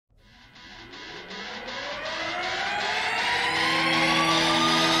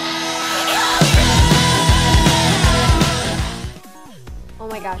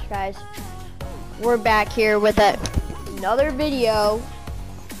gosh, guys. We're back here with another video.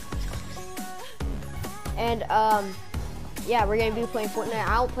 And, yeah, we're gonna be playing Fortnite.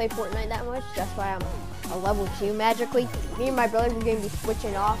 I don't play Fortnite that much. That's why I'm a level 2 magically. Me and my brother are gonna be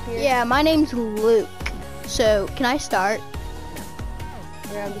switching off here. Yeah, my name's Luke. So, can I start?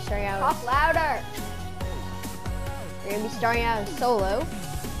 We're gonna be starting out. Talk louder. We're gonna be starting out in solo.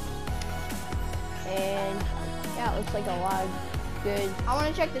 And, yeah, it looks like a lot of good I want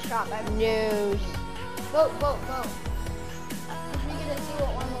to check the shop. I have news. vote. We get to see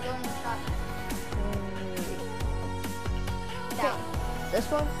what one will go in the shop. Down. This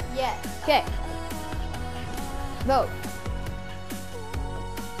one? Yes. Okay. Vote.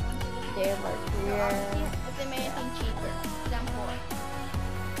 They were here. If they made anything cheaper. Down 4.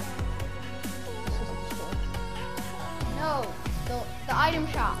 This is the store. No, the item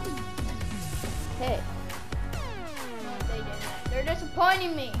shop. Okay. No, they didn't. They're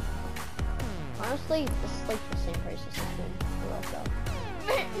disappointing me. Honestly, this is like the same price as this one.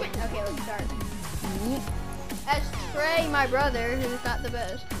 Okay, let's start. As Trey, my brother, who's not the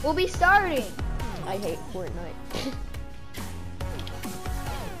best, will be starting. I hate Fortnite.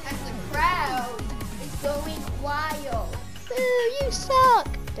 As the crowd is going wild. Boo, you suck.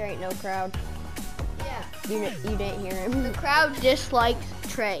 There ain't no crowd. Yeah. You didn't hear him. The crowd dislikes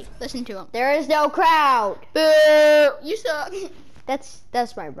Trey. Listen to him. There is no crowd. Boo, you suck.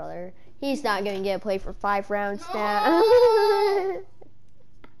 That's my brother. He's not gonna get a play for 5 rounds now.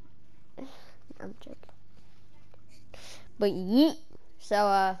 I'm joking. But yeet.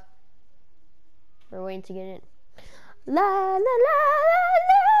 So we're waiting to get in. La la la la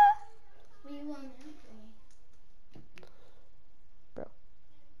la. What do you want to do? Bro.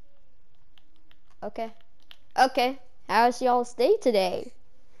 Okay. How's y'all's day today?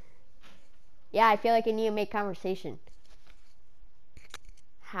 Yeah, I feel like I need to make conversation.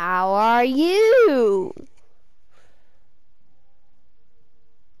 How are you?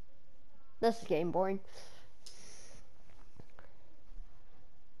 This is getting boring.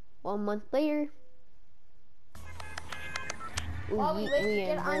 1 month later. Ooh, While we wait to get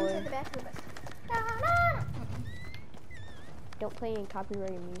in, onto boy. the back of the bus. Don't play any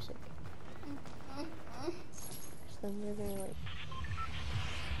copyrighted music. So then we're gonna like.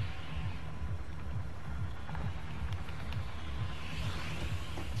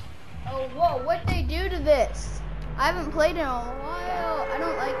 Oh, whoa, what'd they do to this? I haven't played in a while.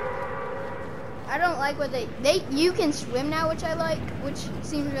 I don't like what you can swim now, which I like, which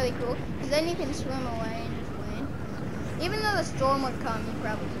seems really cool. Because then you can swim away and just win. Even though the storm would come, you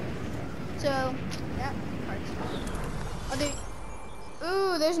probably could. So, that part's fun.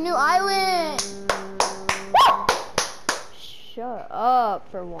 Ooh, there's a new island. Shut up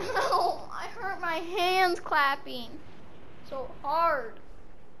for once. No, I hurt my hands clapping so hard.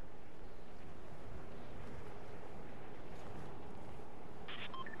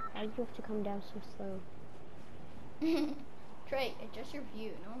 Why do you have to come down so slow? Trey, adjust your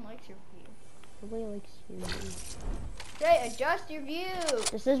view. No one likes your view. Nobody likes you. Trey, adjust your view.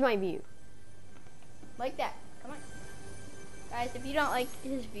 This is my view. Like that. Come on. Guys, if you don't like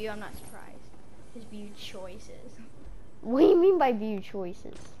his view, I'm not surprised. His view choices. What do you mean by view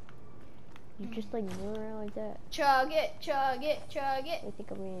choices? You just like run around like that. Chug it, chug it, chug it. I think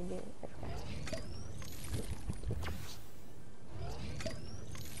I'm gonna do it.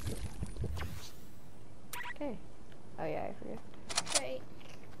 Okay. Oh yeah, I forget. Trey.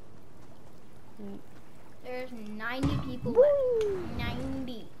 There's 90 people Boing. left.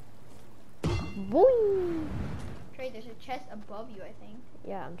 90. Boing. Trey, there's a chest above you, I think.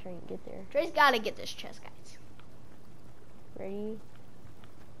 Yeah, I'm trying to get there. Trey's gotta get this chest, guys. Ready?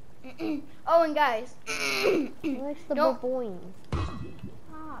 Oh, and guys. He likes the Don't- boing.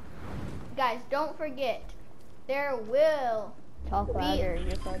 Stop. Guys, don't forget, there will Talk louder.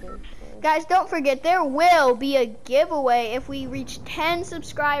 Yes, I do. Guys, don't forget, there will be a giveaway. If we reach 10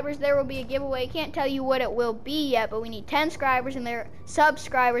 subscribers, there will be a giveaway. Can't tell you what it will be yet, but we need 10 subscribers and there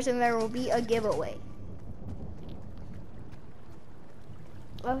will be a giveaway.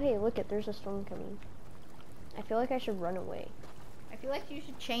 Oh hey, look it. There's a storm coming. I feel like I should run away. I feel like you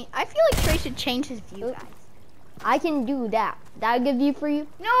should change. I feel like Trey should change his view, Oop. guys. I can do that. That'll give you for you.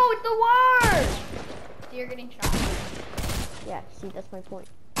 No, it's the worst. So you're getting shot. Yeah. See, that's my point.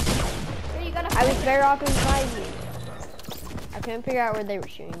 Trey, you gotta. I was better off inside you. I couldn't figure out where they were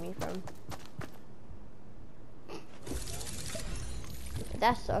shooting me from.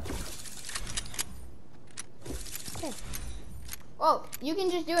 That sucks. Okay. Oh, you can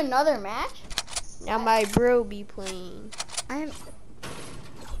just do another match? Now my bro be playing.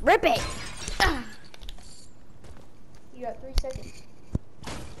 Rip it! You got 3 seconds.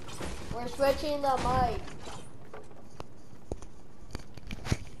 We're switching the mic.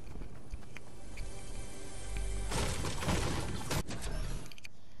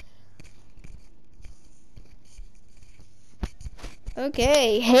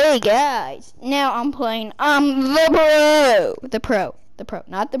 Okay, hey guys. Now I'm playing the pro,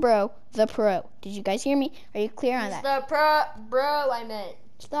 not the bro, the pro. Did you guys hear me? Are you clear on that? The bro, I meant.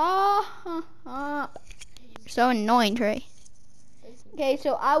 Stop. So annoying, Trey. Okay,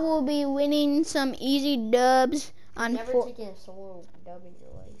 so I will be winning some easy dubs on Never taken a solo dub in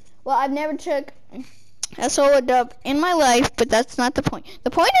your life. Well, I've never took a solo dub in my life, but that's not the point.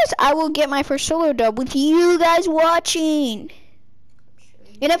 The point is I will get my first solo dub with you guys watching.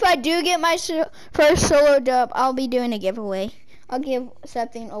 And if I do get my first solo dub, I'll be doing a giveaway. I'll give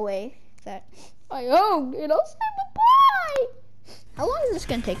something away that I own, and I'll say bye-bye. How long is this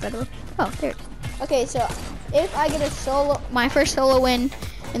going to take, by the way? Oh, there it is. Okay, so if I get my first solo win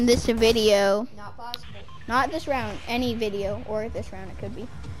in this video, Not possible. not this round, any video, or this round it could be,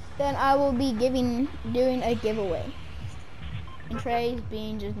 then I will be doing a giveaway. And Trey's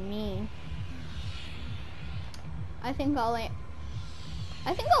being just mean. I think I'll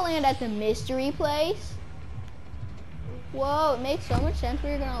land at the mystery place. Whoa, it makes so much sense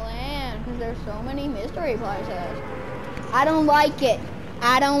where you're gonna land because there's so many mystery places. I don't like it.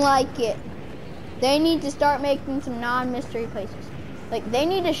 They need to start making some non-mystery places. Like, they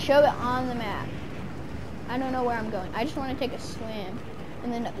need to show it on the map. I don't know where I'm going. I just want to take a swim.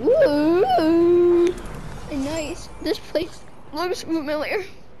 And then, ooh, nice. This place looks familiar.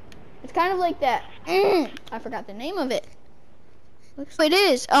 It's kind of like that. I forgot the name of it. It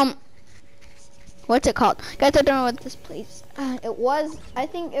is. What's it called? Guys, I don't know what this place. It was. I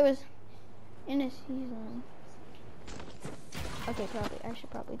think it was in a season. Okay, probably. I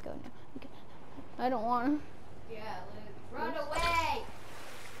should probably go now. Okay. I don't want to. Yeah, Luke. Run away!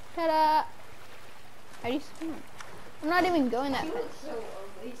 Ta-da! How do you swim? I'm not even going that You fast. look so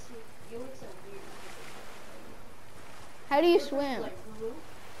ugly. You look so weird. How do you swim? Like,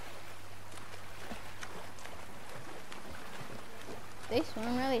 They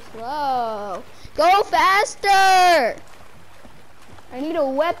swim really slow. Go faster! I need a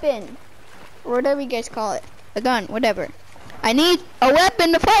weapon. Or whatever you guys call it. A gun, whatever. I need a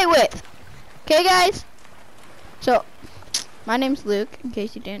weapon to fight with. Okay, guys? So, my name's Luke, in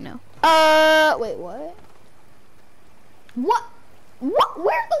case you didn't know. Wait, what? What?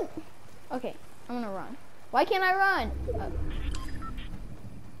 Where the? Okay, I'm gonna run. Why can't I run?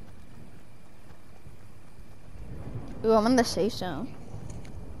 Ooh, I'm in the safe zone.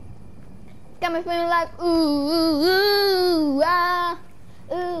 Got me feeling like ooh, ah,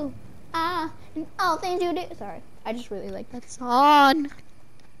 and all things you do. Sorry, I just really like that song.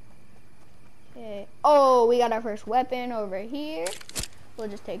 Okay. Oh, we got our first weapon over here. We'll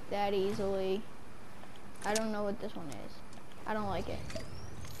just take that easily. I don't know what this one is. I don't like it.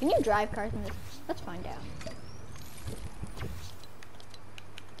 Can you drive cars in this? Let's find out.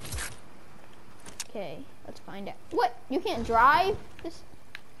 Okay, let's find out. What? You can't drive this?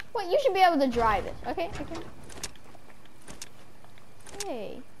 What? You should be able to drive it. Okay, okay.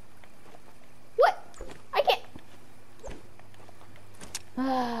 Hey. What? I can't.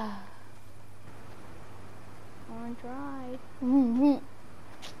 I want to drive.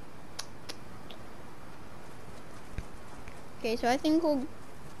 Okay, so I think we'll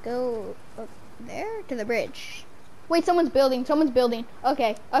go up there to the bridge. Wait, someone's building.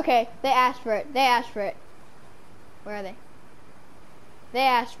 Okay, okay. They asked for it. Where are they? They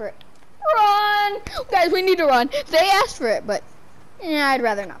asked for it. Run! Guys, we need to run. They asked for it, but I'd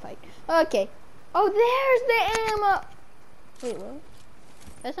rather not fight. Okay. Oh, there's the ammo. Wait, what?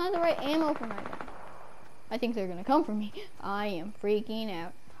 That's not the right ammo for my gun. I think they're gonna come for me. I am freaking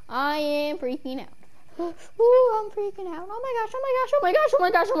out. Ooh, I'm freaking out. Oh my gosh, oh my gosh, oh my gosh, oh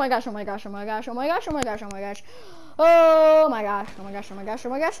my gosh, oh my gosh, oh my gosh, oh my gosh, oh my gosh, oh my gosh, oh my gosh. Oh my gosh, oh my gosh, oh my gosh, oh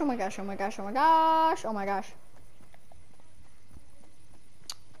my gosh, oh my gosh, oh my gosh, oh my gosh, oh my gosh.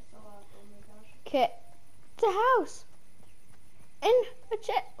 Okay, it's a house. And a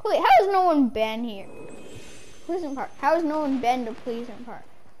jet. Wait, how has no one been here? Pleasant Park. How has no one been to Pleasant Park?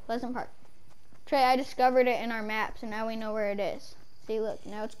 Pleasant Park. Trey, I discovered it in our maps, and now we know where it is. See, look,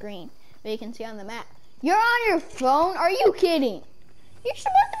 now it's green. But you can see on the map. You're on your phone? Are you kidding? You're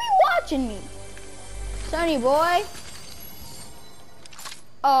supposed to be watching me. Sonny boy.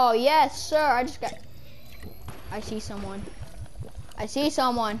 Oh, yes, sir. I see someone. And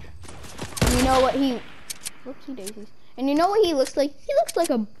you know what whoopsie daisies. And you know what he looks like? He looks like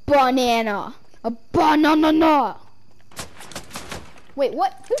a banana. A banana. Wait,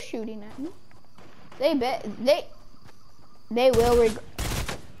 what? Who's shooting at me? They will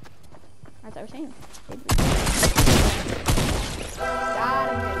As I was saying. Got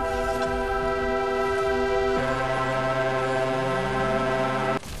him.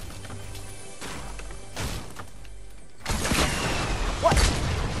 What?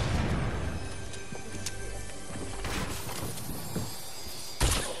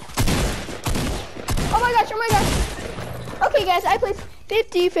 Oh my gosh, oh my gosh. Okay guys, I placed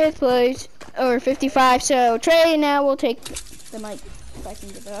 55th place, or 55, so Trey now will take the mic if I can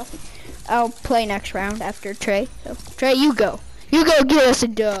get it off. I'll play next round after Trey. So Trey, you go. You go get us a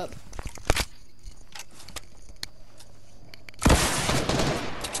dub.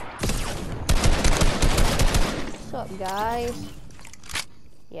 What's up, guys?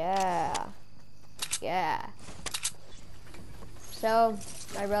 Yeah. Yeah. So,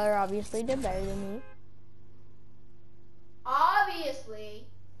 my brother obviously did better than me. Obviously.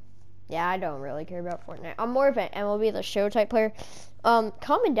 Yeah, I don't really care about Fortnite. I'm more of an MLB The Show type player.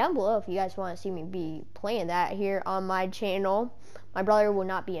 Comment down below if you guys want to see me be playing that here on my channel. My brother will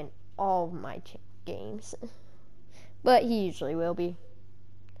not be in all of my games, but he usually will be.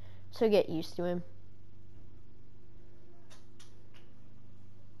 So get used to him.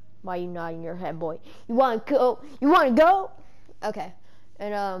 Why are you nodding your head, boy? You want to go? You want to go? Okay.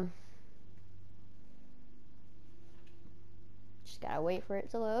 And just gotta wait for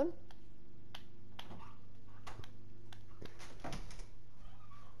it to load.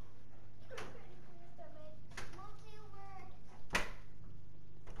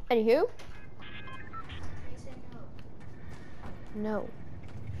 Anywho. No.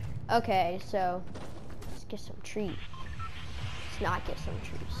 Okay, so let's get some trees. Let's not get some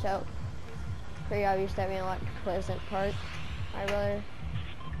trees. So pretty obvious that we unlocked Pleasant Park. My brother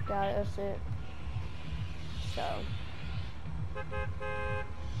got us it. So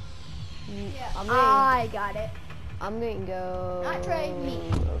Yeah, I got it. I'm gonna go. Not Trey, me.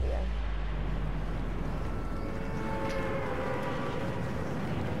 Over there.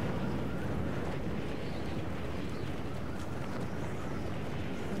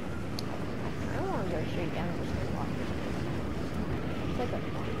 I don't want to go straight down. I'm just gonna walk this way. It's like a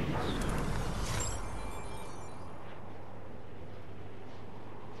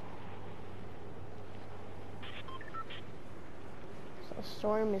So a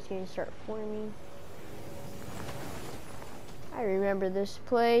storm is going to start forming. I remember this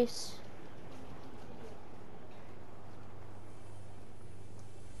place.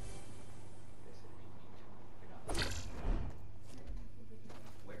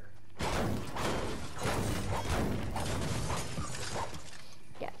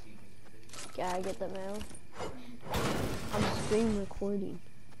 Yeah, I get the mail. I'm screen recording.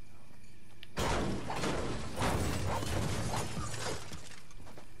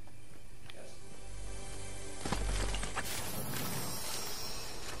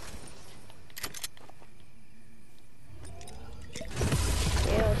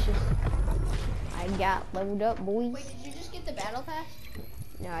 Yeah, let's just. I got leveled up, boys. Wait, did you just get the battle pass?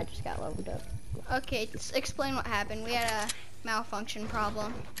 No, I just got leveled up. Okay, explain what happened. We had a malfunction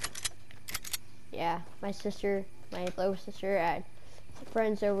problem. Yeah, my sister, my little sister had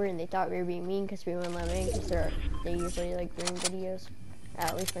friends over and they thought we were being mean because we wouldn't let them in because they usually like doing videos.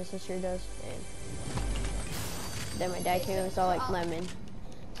 At least my sister does. And then my dad came and saw like lemon.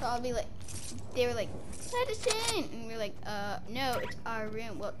 So I'll be like, they were like, let us in. And we were like, no, it's our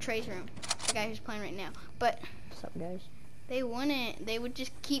room. Well, Trey's room, the guy who's playing right now. But What's up, guys? they wouldn't. They would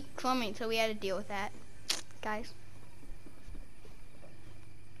just keep coming, so we had to deal with that. Guys.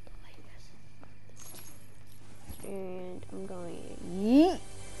 And I'm going yeet.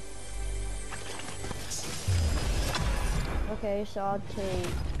 Okay, so I'll take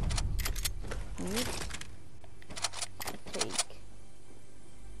yeet. I'll take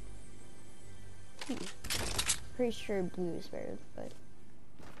pretty sure blue is better, but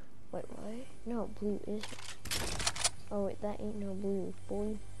wait, what? No, blue is. Oh wait, that ain't no blue,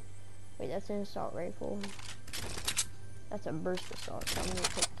 boy. Wait, that's an assault rifle. That's a burst assault, so I'm gonna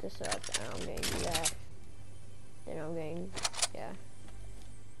pick this up and I'm gonna do that. Then I'm going, yeah.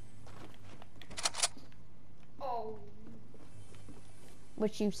 Oh.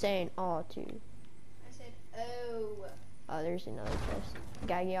 What you saying, oh, to? I said, oh. Oh, there's another chest.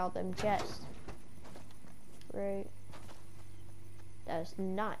 Gotta get all them chests. Right. That is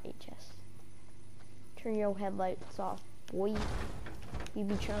not a chest. Turn your headlights off, boy. You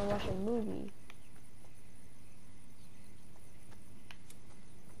be trying to watch a movie.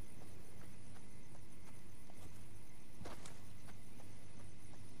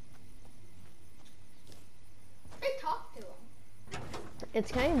 Talk to him.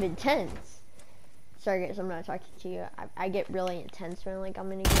 It's kind of intense. Sorry guys, I'm not talking to you. I get really intense when like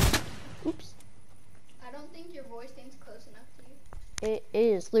I'm in a game. Oops. I don't think your voice thing's close enough to you. It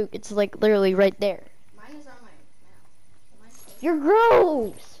is, Luke. It's like literally right there. Mine is on my mouth. Mine's close. You're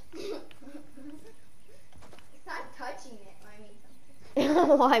gross. It's not touching it. I mean something.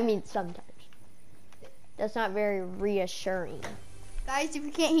 Well, I mean sometimes. That's not very reassuring. Guys, if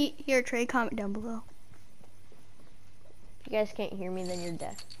you can't hear Trey, comment down below. If you guys can't hear me, then you're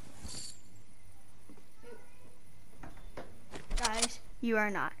deaf. Guys, you are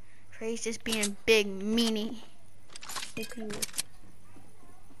not. Trey's just being a big meanie. Look at you.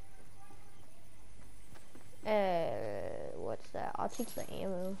 What's that? I'll take the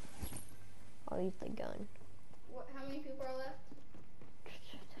ammo. I'll eat the gun. How many people are left?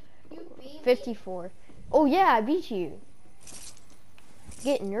 You beat me? 54. Oh yeah, I beat you.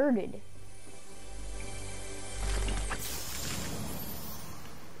 Get nerded.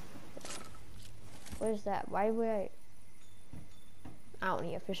 What is that? Why would I don't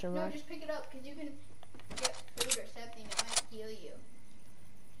need a fishing rod. No, just pick it up because you can get food or something. It might heal you.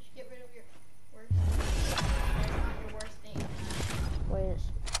 Just get rid of your worst thing. That's not your worst thing. What is?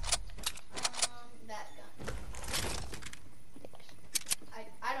 That gun.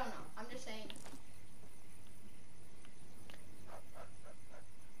 Thanks. I don't know. I'm just saying.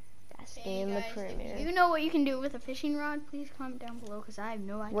 That's Hey in the guys, perimeter. if you know what you can do with a fishing rod, please comment down below because I have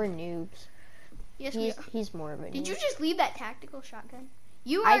no idea. We're noobs. Yes, He's more of a noob. Did you just leave that tactical shotgun?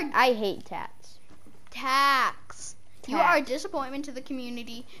 You are I hate tats. tax. You are a disappointment to the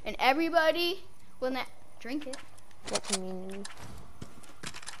community, and everybody will not drink it. What community?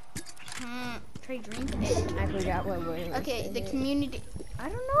 Trey, drink it. I forgot what word. Okay, the community. I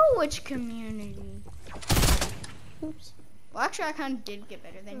don't know which community. Oops. Well, actually, I kind of did get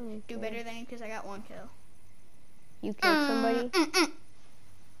better than do Okay. better than you because I got 1 kill. You killed somebody?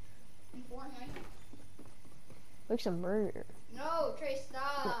 In Fortnite. Looks a murder. No, Trey,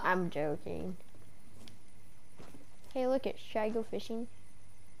 stop. I'm joking. Hey, look it. Should I go fishing?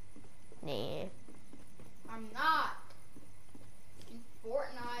 Nah. I'm not. In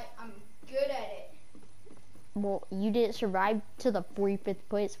Fortnite, I'm good at it. Well, you didn't survive to the 45th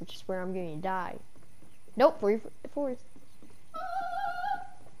place, which is where I'm going to die. Nope, 44th.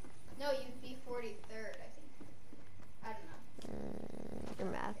 No, you'd be 43rd, I think. I don't know. Your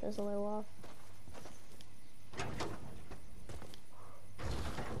math is a little off.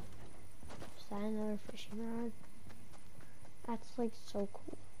 Is that another fishing rod? That's like so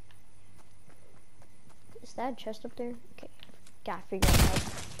cool. Is that a chest up there? Okay, gotta figure out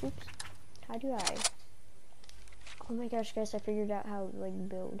how. Oops. How do I? Oh my gosh, guys! I figured out how to like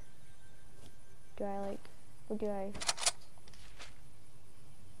build. Do I like? What do I?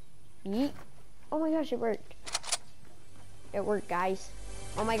 Yeet! Oh my gosh, it worked. It worked, guys.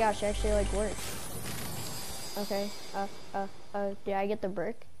 Oh my gosh, it actually like worked. Okay. Did I get the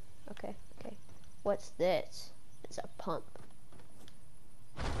brick? Okay. What's this? It's a pump.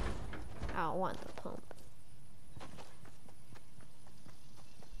 I don't want the pump.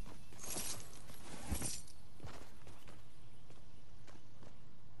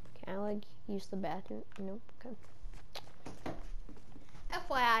 Can I like use the bathroom? Nope. Okay.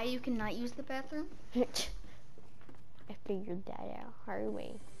 FYI, you cannot use the bathroom. I figured that out. Hard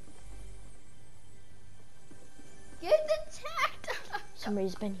way. Get attacked!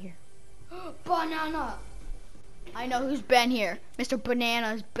 Somebody's been here. Banana! I know who's been here. Mr.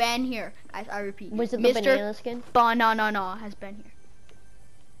 Banana's been here. I repeat. Was it the banana skin? Banana has been here.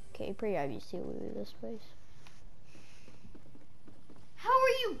 Okay, pretty obviously lose this place. How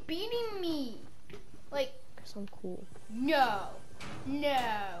are you beating me? Like, Cause I'm cool. no.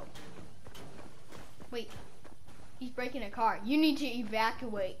 Wait. He's breaking a car. You need to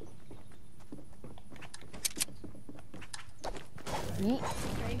evacuate. Yeet.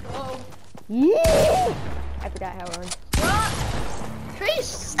 Okay, go. Yeet! I forgot how to run.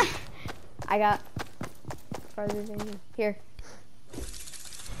 Trace! I got farther than you. Here.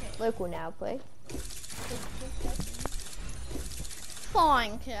 Luke will now play.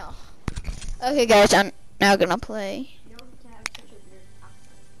 Flying kill. Okay, guys, I'm now gonna play.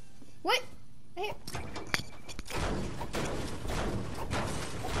 What? Here.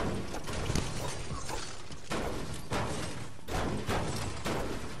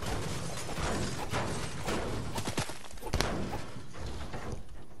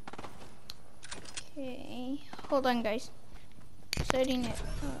 Okay, hold on, guys. Setting it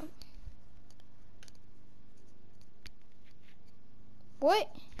up. What?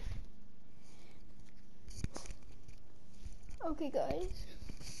 Okay, guys.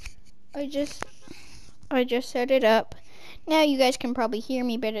 I just set it up. Now you guys can probably hear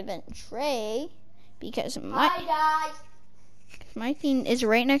me better than Trey because my Hi guys. My thing is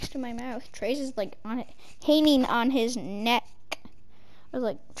right next to my mouth. Trey's is like on it, hanging on his neck. I was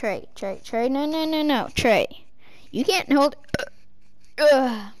like, Trey, no, Trey. You can't hold.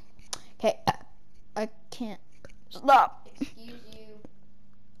 Okay, I can't stop. Excuse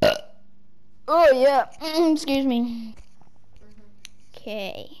you. Oh yeah, excuse me.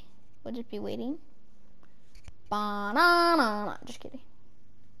 Okay, we'll just be waiting. Banana. Just kidding.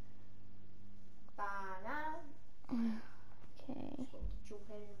 Banana. Okay.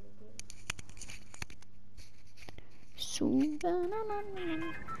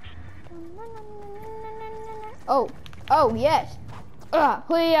 Oh yes. Yeah.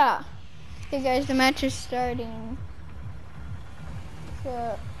 Okay guys, the match is starting.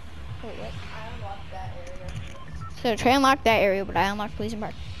 So, wait, what? I unlocked that area. So Trey unlocked that area, but I unlocked Police and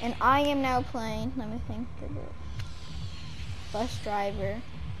Park. And I am now playing, let me think, bus driver.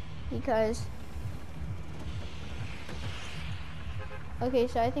 Because, okay,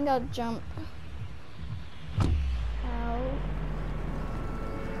 so I think I'll jump out.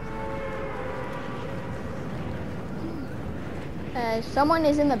 Someone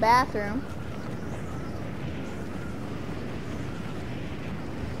is in the bathroom.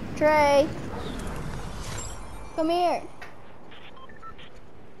 Trey, come here.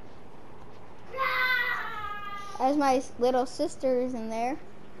 As my little sister is in there,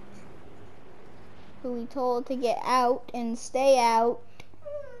 who we told to get out and stay out,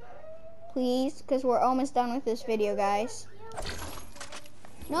 please, because we're almost done with this video, guys.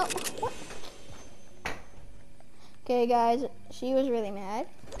 No. What? Okay, guys, she was really mad,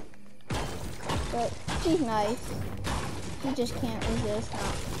 but she's nice. She just can't resist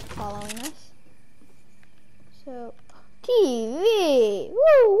not following us. So, TV!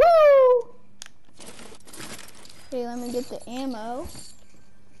 Woo, woo! Okay, let me get the ammo.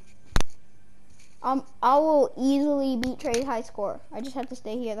 I will easily beat Trey's high score. I just have to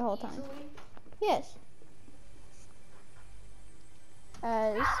stay here the whole time. Easily? Yes.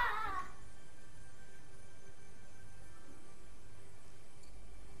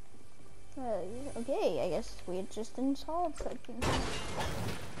 Okay, I guess we had just installed something.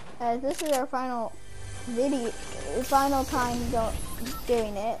 As this is our final time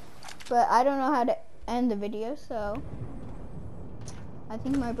doing it, but I don't know how to end the video, so I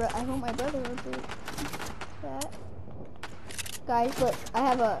think I hope my brother will do that. Guys, look, I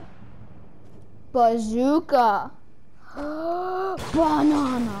have a bazooka.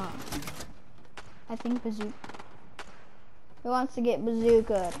 Banana. I think bazooka. Who wants to get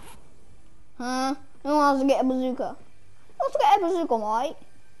bazooka? Huh? Who wants to get a bazooka? Let's get a bazooka, mate.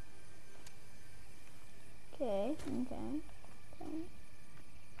 Okay.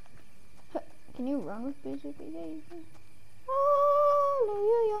 Can you run with bazooka? Yeah, you can.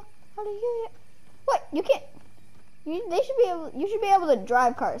 Hallelujah. What? You can't. You should be able to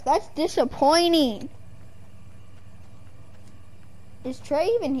drive cars. That's disappointing. Is Trey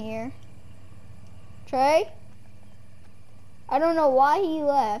even here? Trey? I don't know why he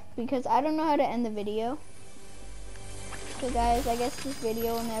left, because I don't know how to end the video. So guys, I guess this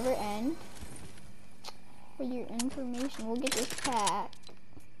video will never end. For your information, we'll get this pack.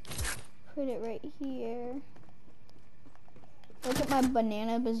 Put it right here. Look at my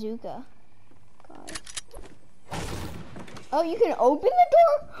banana bazooka. God. Oh, you can open the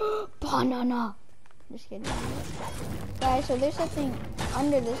door? Banana. Just kidding. Guys, so there's something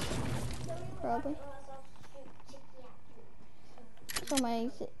under this, probably. So my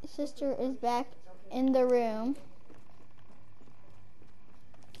sister is back in the room.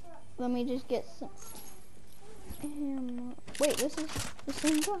 Let me just get some. Wait, this is the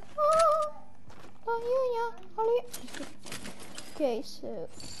same door. Oh, yeah. Okay, so.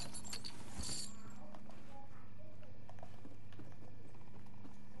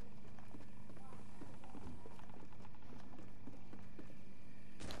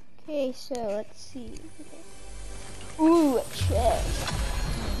 Okay, so let's see. Ooh, a chest.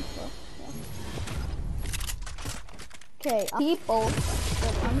 Okay, people.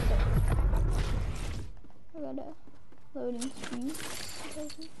 I got a loading screen.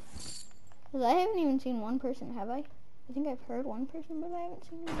 Because I haven't even seen one person, have I? I think I've heard one person, but I haven't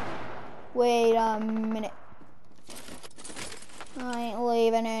seen one. Wait a minute. I ain't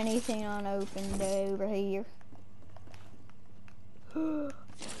leaving anything unopened over here.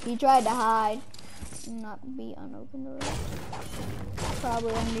 He tried to hide and not be unopened already.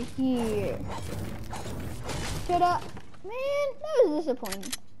 Probably under here. Shut up. Man, that was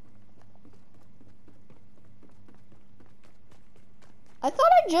disappointing. I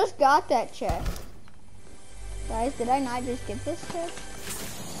thought I just got that chest. Guys, did I not just get this chest?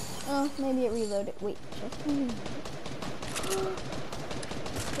 Oh, maybe it reloaded. Wait, chest reloaded.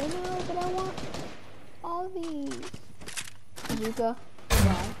 I know, but I want all these. Bazooka,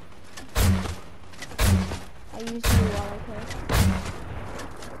 goodbye. I used you while I could.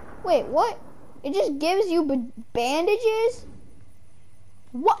 Wait, what? It just gives you bandages?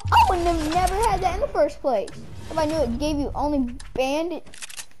 What? I would have never had that in the first place. If I knew it gave you only bandage.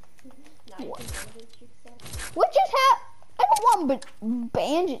 What just happened? I don't want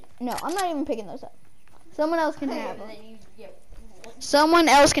bandage. No, I'm not even picking those up. Someone else can have them. Someone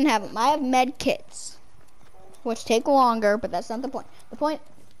else can have them. I have med kits, which take longer, but that's not the point. The point,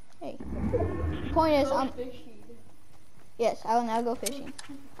 hey, the point is, yes, I will now go fishing.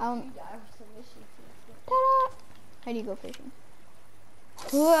 Ta-da! How do you go fishing?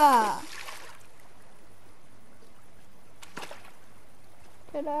 Hooah!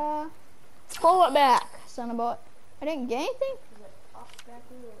 Ta-da! Pull it back, son of a boy. I didn't get anything?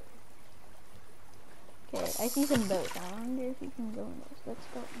 Okay, I see some boats. I wonder if you can go in those. Let's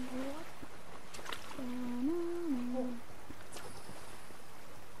go in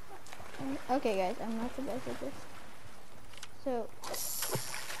there. Okay, guys, I'm not the best at this. So,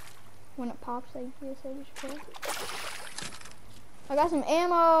 when it pops like this, I just pull. I got some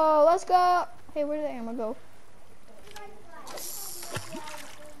ammo. Let's go. Hey, where did the ammo go?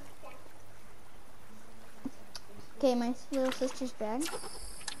 Okay, my little sister's bag.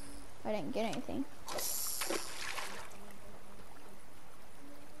 I didn't get anything.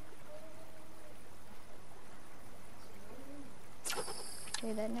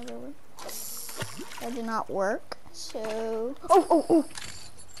 Okay, that never worked. That did not work. So, oh!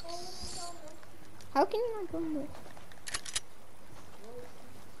 How can you not go in there?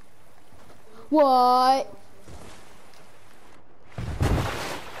 What?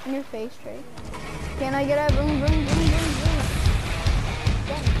 In your face, Trey. Can I get a boom, boom, boom, boom, boom?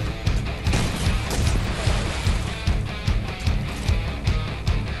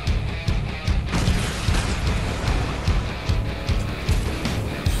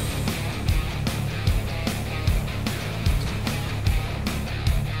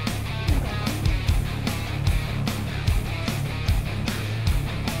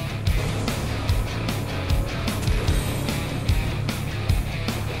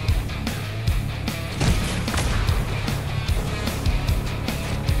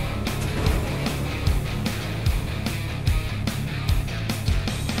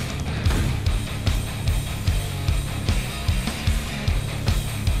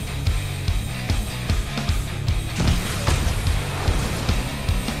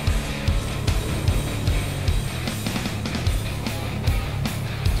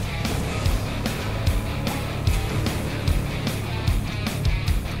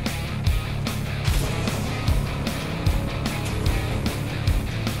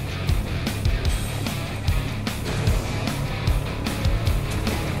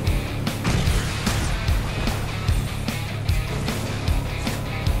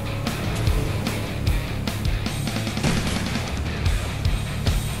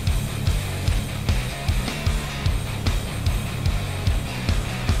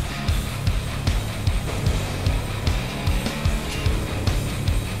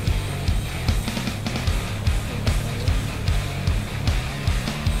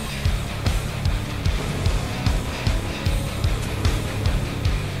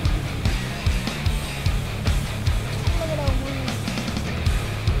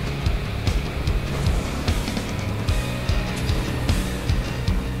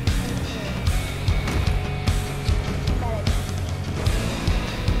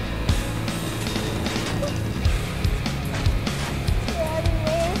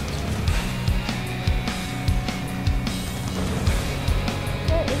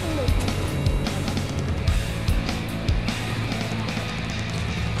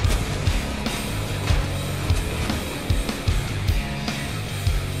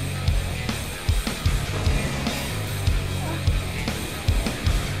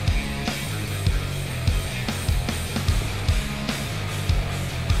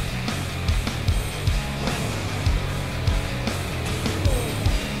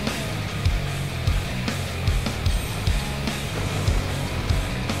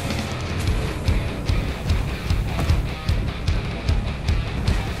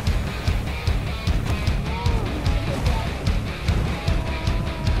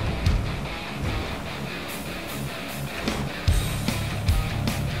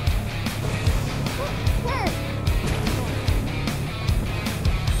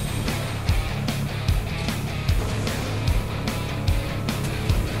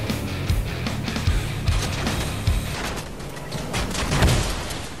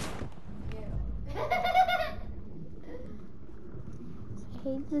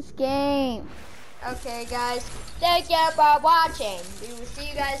 hate this game. Okay, guys. Thank you for watching. We will see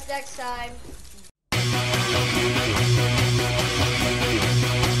you guys next time.